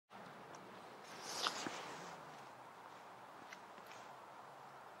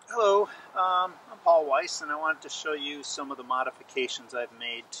Hello, I'm Paul Weiss, and I wanted to show you some of the modifications I've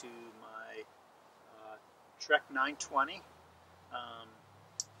made to my Trek 920. Um,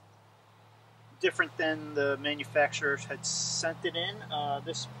 Different than the manufacturer had sent it in.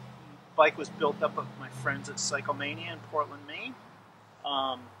 This bike was built up of my friends at Cyclemania in Portland, Maine.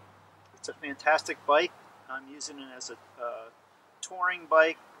 It's a fantastic bike. I'm using it as a touring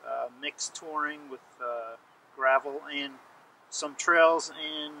bike, mixed touring with gravel and some trails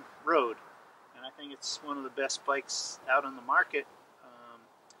and road, and I think it's one of the best bikes out on the market.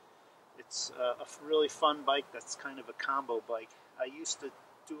 It's a really fun bike that's kind of a combo bike. I used to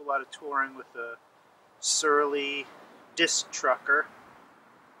do a lot of touring with a Surly disc trucker,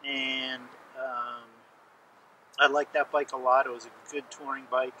 and I liked that bike a lot. It was a good touring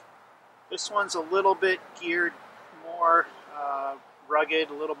bike. This one's a little bit geared more rugged,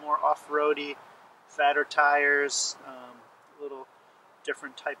 a little more off-roady, fatter tires, a little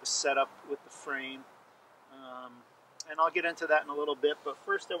different type of setup with the frame, and I'll get into that in a little bit. But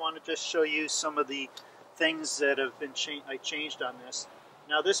first, I want to just show you some of the things that have been I changed on this.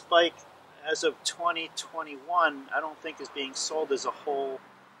 Now, this bike, as of 2021, I don't think is being sold as a whole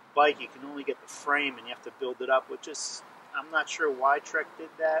bike. You can only get the frame, and you have to build it up, which is, I'm not sure why Trek did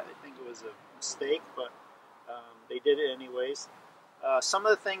that. I think it was a mistake, but they did it anyways. Some of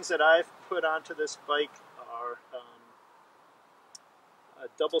the things that I've put onto this bike are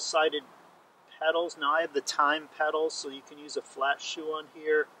double-sided pedals. Now I have the time pedals, so you can use a flat shoe on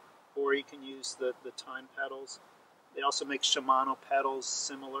here, or you can use the time pedals. They also make Shimano pedals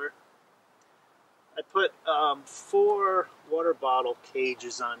similar. I put 4 water bottle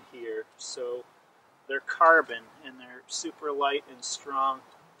cages on here, so they're carbon and they're super light and strong,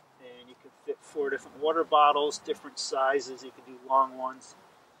 and you can fit 4 different water bottles, different sizes. You can do long ones.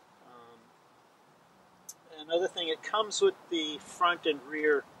 Another thing, it comes with the front and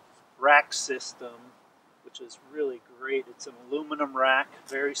rear rack system, which is really great. It's an aluminum rack,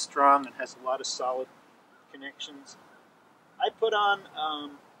 very strong, and has a lot of solid connections. I put on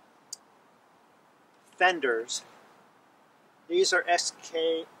fenders. These are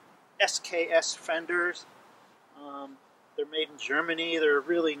SKS fenders. They're made in Germany. They're a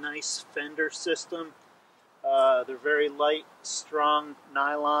really nice fender system. They're very light, strong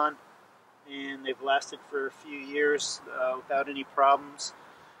nylon, and they've lasted for a few years without any problems.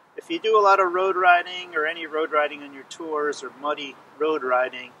 If you do a lot of road riding or any road riding on your tours or muddy road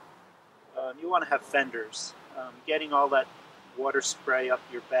riding, you want to have fenders. Getting all that water spray up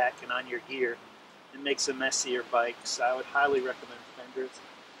your back and on your gear, it makes a messier bike, so I would highly recommend fenders.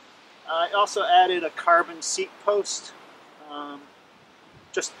 I also added a carbon seat post.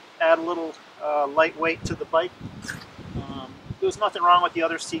 Just add a little lightweight to the bike. There's nothing wrong with the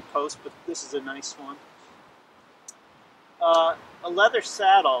other seat post, but this is a nice one. A leather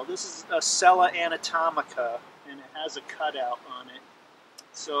saddle. This is a Sella Anatomica, and it has a cutout on it.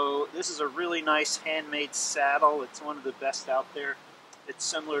 So this is a really nice handmade saddle. It's one of the best out there. It's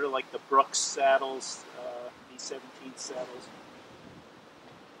similar to like the Brooks saddles, B-17 saddles.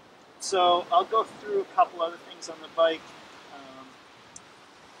 So I'll go through a couple other things on the bike.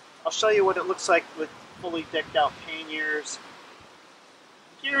 I'll show you what it looks like with fully decked out panniers.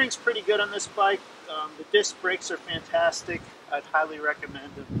 Gearing's pretty good on this bike. The disc brakes are fantastic. I'd highly recommend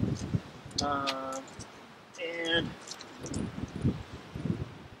them. And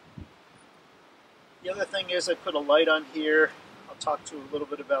the other thing is I put a light on here. I'll talk to you a little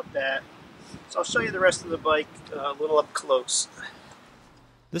bit about that. So I'll show you the rest of the bike a little up close.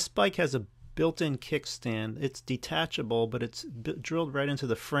 This bike has a built-in kickstand. It's detachable, but it's drilled right into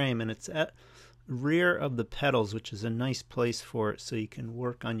the frame, and it's at rear of the pedals, which is a nice place for it so you can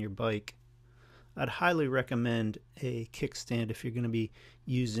work on your bike. I'd highly recommend a kickstand if you're going to be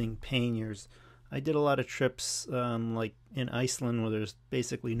using panniers. I did a lot of trips like in Iceland where there's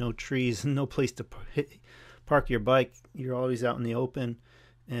basically no trees and no place to park your bike. You're always out in the open,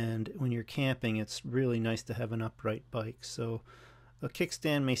 and when you're camping, it's really nice to have an upright bike. So a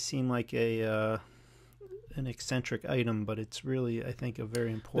kickstand may seem like an eccentric item, but it's really, I think, a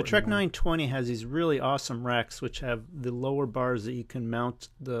very important. The Trek 920 has these really awesome racks which have the lower bars that you can mount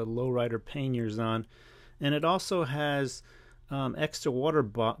the lowrider panniers on, and it also has extra water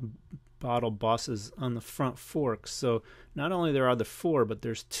bottle bosses on the front forks. So not only there are the 4, but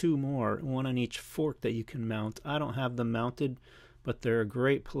there's 2 more, one on each fork that you can mount. I don't have them mounted, but they're a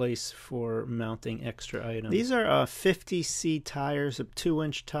great place for mounting extra items. These are 50C tires, a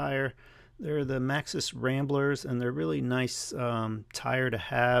 2-inch tire. They're the Maxxis Ramblers, and they're really nice tire to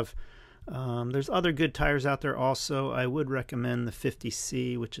have. There's other good tires out there also. I would recommend the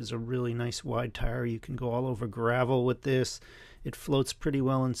 50C, which is a really nice wide tire. You can go all over gravel with this. It floats pretty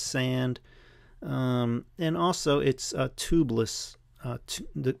well in sand. And also it's tubeless.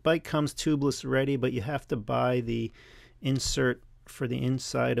 The bike comes tubeless ready, but you have to buy the insert for the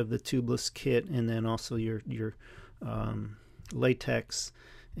inside of the tubeless kit, and then also your latex.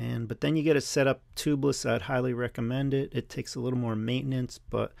 But then you get it set up tubeless. I'd highly recommend it. It takes a little more maintenance,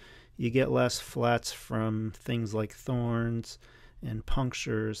 but you get less flats from things like thorns and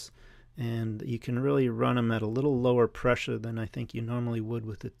punctures, and you can really run them at a little lower pressure than I think you normally would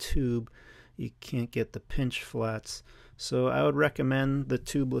with a tube. You can't get the pinch flats. So I would recommend the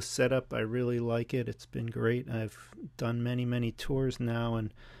tubeless setup. I really like it. It's been great. I've done many tours now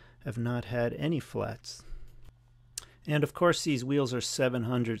and have not had any flats. And of course these wheels are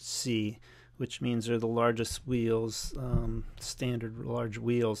 700C, which means they're the largest wheels, standard large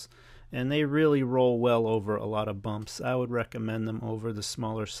wheels, and they really roll well over a lot of bumps. I would recommend them over the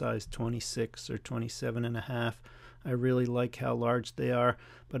smaller size 26 or 27.5. I really like how large they are,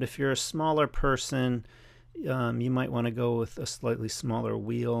 but if you're a smaller person, you might want to go with a slightly smaller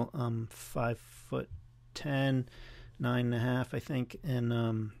wheel, 5'10", 9.5, I think, and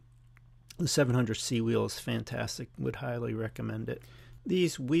the 700C wheel is fantastic. Would highly recommend it.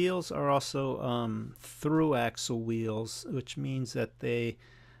 These wheels are also through axle wheels, which means that they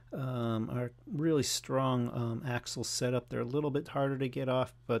are really strong axle setup. They're a little bit harder to get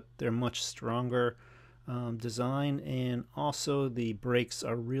off, but they're much stronger design, and also the brakes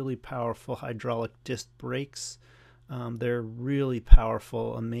are really powerful hydraulic disc brakes. They're really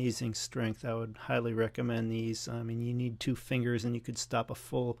powerful, amazing strength. I would highly recommend these. I mean, you need 2 fingers and you could stop a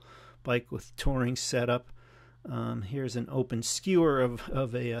full bike with touring setup. Here's an open skewer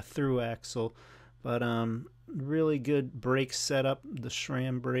of a through axle, but really good brake setup. The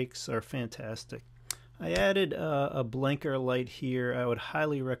SRAM brakes are fantastic. I added a blinker light here. I would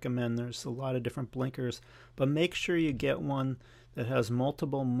highly recommend. There's a lot of different blinkers, but make sure you get one that has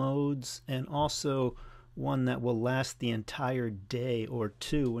multiple modes and also one that will last the entire day or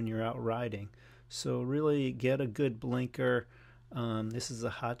 2 when you're out riding. So really get a good blinker. This is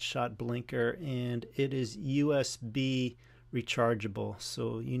a hotshot blinker, and it is USB rechargeable,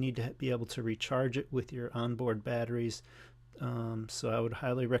 so you need to be able to recharge it with your onboard batteries. So I would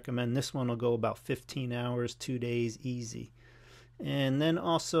highly recommend this one. Will go about 15 hours, 2 days, easy. And then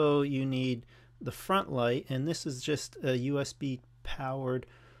also you need the front light, and this is just a USB powered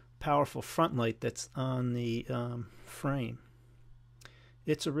powerful front light that's on the frame.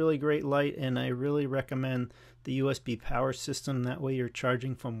 It's a really great light, and I really recommend the USB power system. That way you're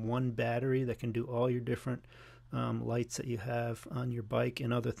charging from one battery that can do all your different lights that you have on your bike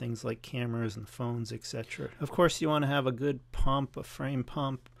and other things like cameras and phones, etc. Of course, you want to have a good pump, a frame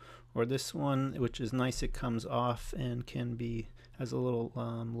pump, or this one, which is nice. It comes off and has a little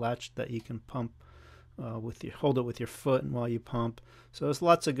latch that you can pump hold it with your foot and while you pump. So there's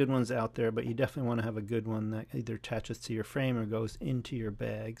lots of good ones out there, but you definitely want to have a good one that either attaches to your frame or goes into your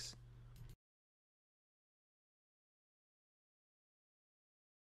bags.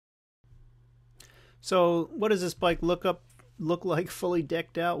 So what does this bike look like fully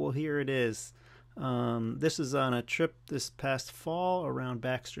decked out? Well, here it is. This is on a trip this past fall around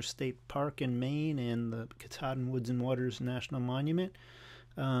Baxter State Park in Maine and the Katahdin Woods and Waters National Monument.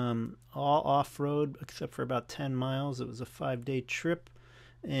 All off-road except for about 10 miles. It was a 5-day trip,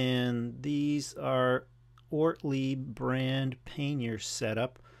 and these are Ortlieb brand pannier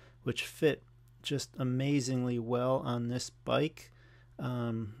setup, which fit just amazingly well on this bike.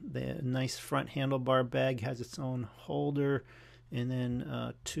 The nice front handlebar bag has its own holder, and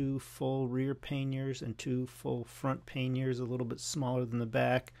then 2 full rear panniers and 2 full front panniers, a little bit smaller than the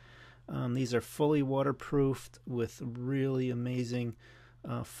back. These are fully waterproofed with really amazing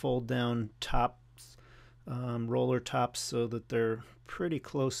fold down tops, roller tops, so that they're pretty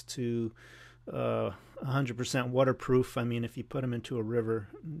close to 100% waterproof. I mean, if you put them into a river,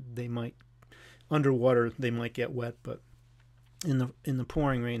 underwater they might get wet, but in the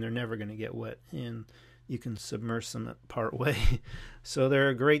pouring rain they're never going to get wet, and you can submerge them part way. So they're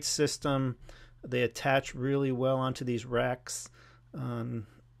a great system. They attach really well onto these racks,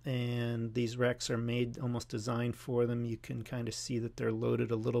 and these racks are made, almost designed for them. You can kind of see that they're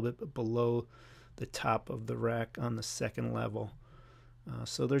loaded a little bit below the top of the rack on the second level.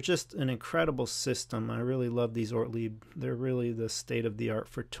 So they're just an incredible system. I really love these Ortlieb. They're really the state of the art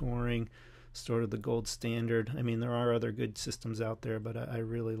for touring, sort of the gold standard. I mean, there are other good systems out there, but I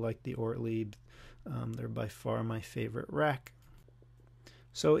really like the Ortlieb. They're by far my favorite rack.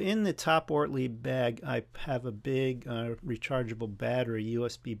 So in the top Ortlieb bag, I have a big rechargeable battery,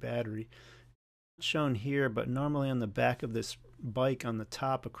 USB battery. Not shown here, but normally on the back of this bike, on the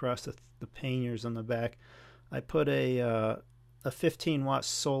top across the panniers on the back, I put a 15-watt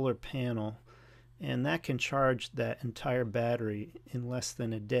solar panel, and that can charge that entire battery in less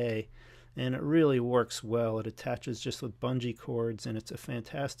than a day. And it really works well. It attaches just with bungee cords, and it's a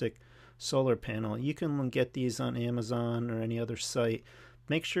fantastic solar panel. You can get these on Amazon or any other site.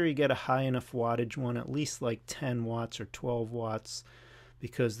 Make sure you get a high enough wattage one, at least like 10 watts or 12 watts,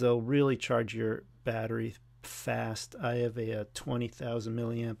 because they'll really charge your battery fast. I have a 20,000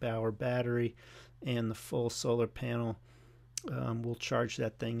 milliamp hour battery, and the full solar panel will charge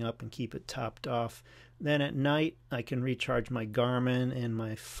that thing up and keep it topped off. Then at night, I can recharge my Garmin and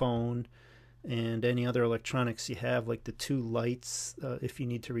my phone and any other electronics you have, like the two lights, if you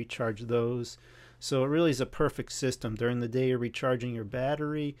need to recharge those. So it really is a perfect system. During the day, you're recharging your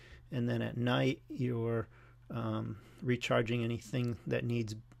battery, and then at night, you're recharging anything that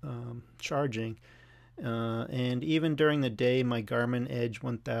needs charging. And even during the day, my Garmin Edge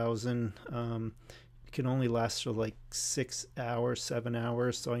 1000 can only last for like 6 hours, 7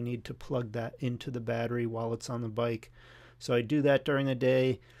 hours, so I need to plug that into the battery while it's on the bike. So I do that during the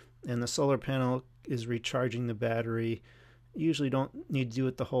day, and the solar panel is recharging the battery. Usually don't need to do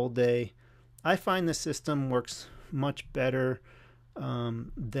it the whole day. I find the system works much better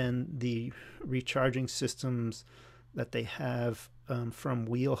than the recharging systems that they have from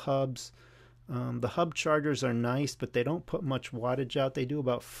Wheel Hubs. The hub chargers are nice, but they don't put much wattage out. They do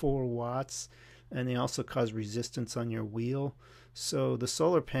about 4 watts, and they also cause resistance on your wheel. So the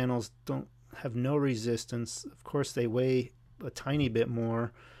solar panels don't have no resistance. Of course, they weigh a tiny bit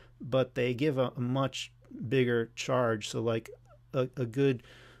more, but they give a much bigger charge. So like a good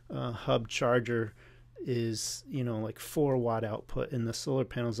hub charger is, like 4 watt output, and the solar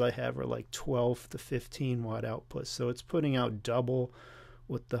panels I have are like 12 to 15 watt output. So it's putting out double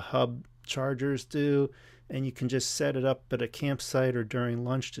what the hub chargers do. And you can just set it up at a campsite or during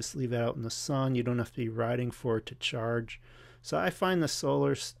lunch, just leave it out in the sun. You don't have to be riding for it to charge. So I find the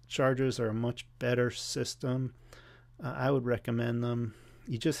solar chargers are a much better system. I would recommend them.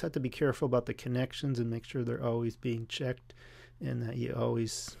 You just have to be careful about the connections and make sure they're always being checked, and that you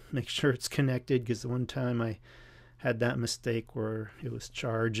always make sure it's connected, because the one time I had that mistake where it was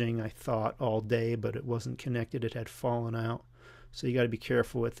charging, I thought, all day, but it wasn't connected. It had fallen out. So you got to be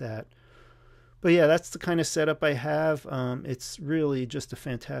careful with that. But yeah, that's the kind of setup I have. It's really just a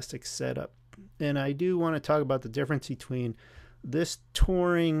fantastic setup. And I do want to talk about the difference between this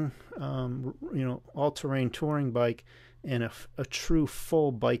touring, all-terrain touring bike and a true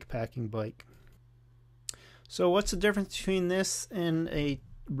full bikepacking bike. So what's the difference between this and a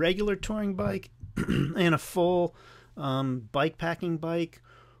regular touring bike and a full bikepacking bike?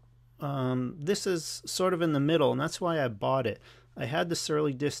 This is sort of in the middle, and that's why I bought it. I had the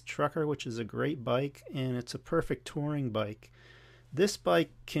Surly Disc Trucker, which is a great bike, and it's a perfect touring bike. This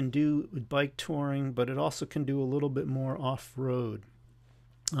bike can do bike touring, but it also can do a little bit more off-road.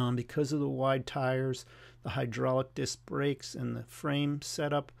 Because of the wide tires, the hydraulic disc brakes, and the frame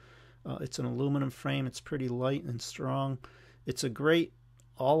setup, it's an aluminum frame. It's pretty light and strong. It's a great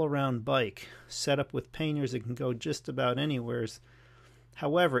all-around bike. Set up with panniers, it can go just about anywhere.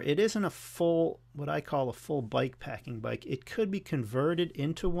 However, it isn't a full, what I call a full bikepacking bike. It could be converted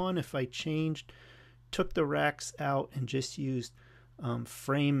into one if I took the racks out and just used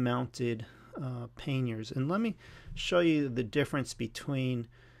frame-mounted panniers. And let me show you the difference between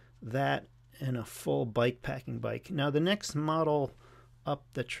that and a full bikepacking bike. Now, the next model up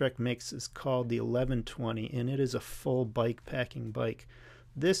that Trek makes is called the 1120, and it is a full bikepacking bike.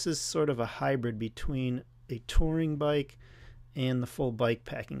 This is sort of a hybrid between a touring bike and the full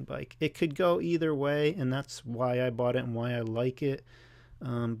bikepacking bike. It could go either way, and that's why I bought it and why I like it.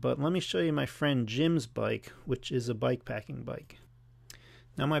 But let me show you my friend Jim's bike, which is a bikepacking bike.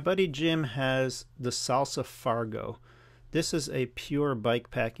 Now, my buddy Jim has the Salsa Fargo. This is a pure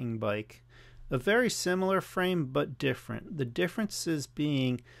bikepacking bike. A very similar frame, but different. The differences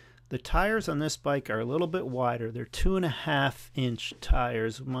being the tires on this bike are a little bit wider. They're 2.5-inch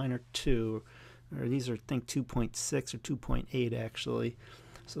tires. Mine are 2. Or these are, I think, 2.6 or 2.8 actually.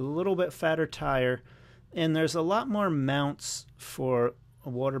 So a little bit fatter tire. And there's a lot more mounts for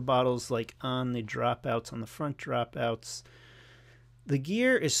water bottles, like on the dropouts, on the front dropouts. The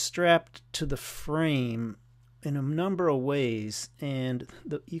gear is strapped to the frame in a number of ways, and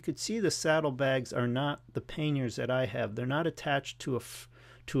you could see the saddlebags are not the panniers that I have. They're not attached to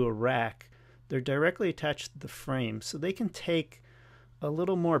a rack. They're directly attached to the frame, so they can take a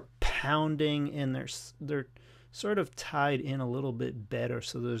little more pounding, and they're sort of tied in a little bit better,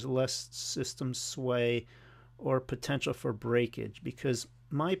 so there's less system sway or potential for breakage. Because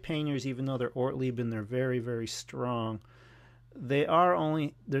my panniers, even though they're Ortlieb and they're very, very strong,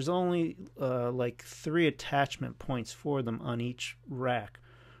 there's only like 3 attachment points for them on each rack,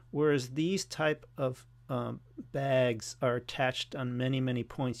 whereas these type of bags are attached on many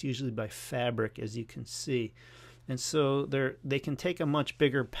points, usually by fabric, as you can see, and so they can take a much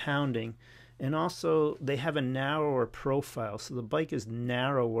bigger pounding, and also they have a narrower profile, so the bike is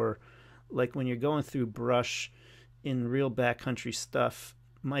narrower. Like when you're going through brush in real backcountry stuff,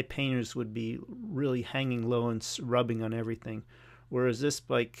 my panniers would be really hanging low and rubbing on everything, whereas this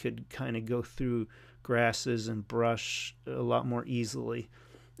bike could kind of go through grasses and brush a lot more easily.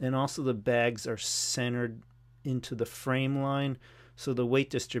 And also the bags are centered into the frame line, so the weight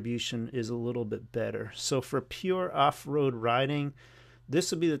distribution is a little bit better. So for pure off-road riding,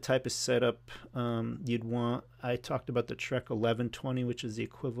 this would be the type of setup you'd want. I talked about the Trek 1120, which is the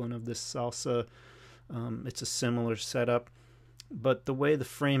equivalent of this Salsa. It's a similar setup, but the way the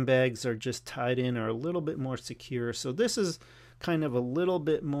frame bags are just tied in are a little bit more secure. So this is kind of a little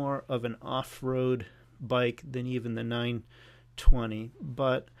bit more of an off-road bike than even the 920,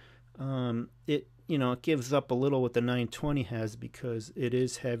 but it gives up a little what the 920 has, because it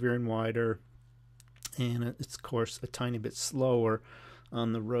is heavier and wider, and it's of course a tiny bit slower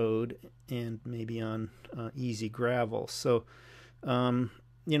on the road and maybe on easy gravel. So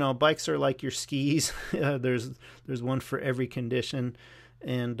bikes are like your skis. There's one for every condition,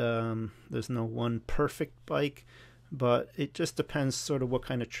 and there's no one perfect bike, but it just depends sort of what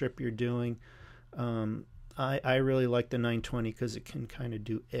kind of trip you're doing. I really like the 920 because it can kind of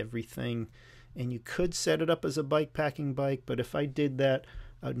do everything, and you could set it up as a bikepacking bike, but if I did that,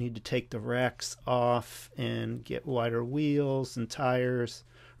 I would need to take the racks off and get wider wheels and tires,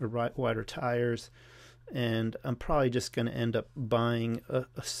 or wider tires, and I'm probably just going to end up buying a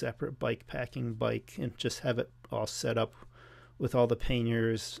separate bikepacking bike and just have it all set up with all the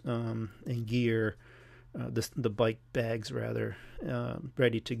panniers and gear, the bike bags rather,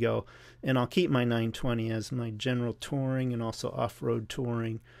 ready to go. And I'll keep my 920 as my general touring and also off-road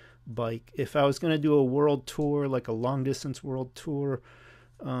touring bike. If I was going to do a world tour, like a long-distance world tour,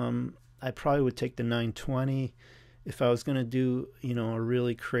 I probably would take the 920. If I was going to do, a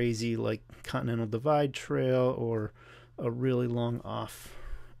really crazy like Continental Divide Trail or a really long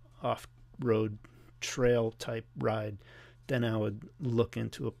off-road trail type ride, then I would look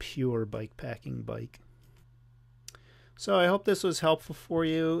into a pure bikepacking bike. So I hope this was helpful for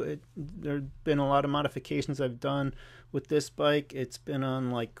you. There have been a lot of modifications I've done with this bike. It's been on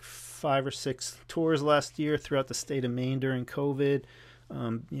like 5 or 6 tours last year throughout the state of Maine during COVID.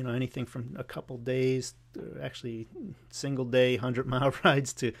 Anything from a couple days, actually single day 100-mile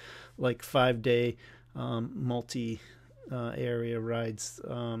rides, to like 5-day multi-area rides.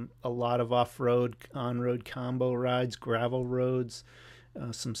 A lot of off-road, on-road combo rides, gravel roads,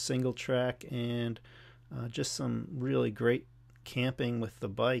 some single track, and just some really great camping with the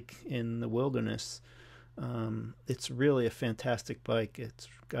bike in the wilderness. It's really a fantastic bike. It's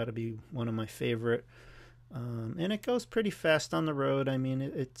got to be one of my favorite. And it goes pretty fast on the road. I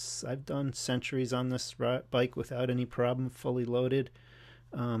mean, I've done centuries on this bike without any problem, fully loaded,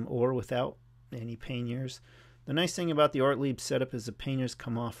 or without any panniers. The nice thing about the Ortlieb setup is the panniers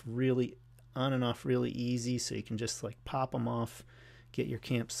come off really on and off really easy, so you can just like pop them off, get your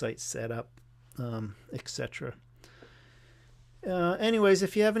campsite set up, etc. Anyways,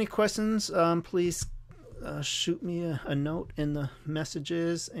 if you have any questions, please shoot me a note in the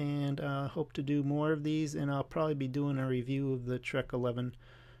messages, and hope to do more of these, and I'll probably be doing a review of the Trek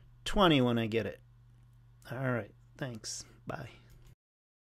 1120 when I get it. All right, thanks. Bye.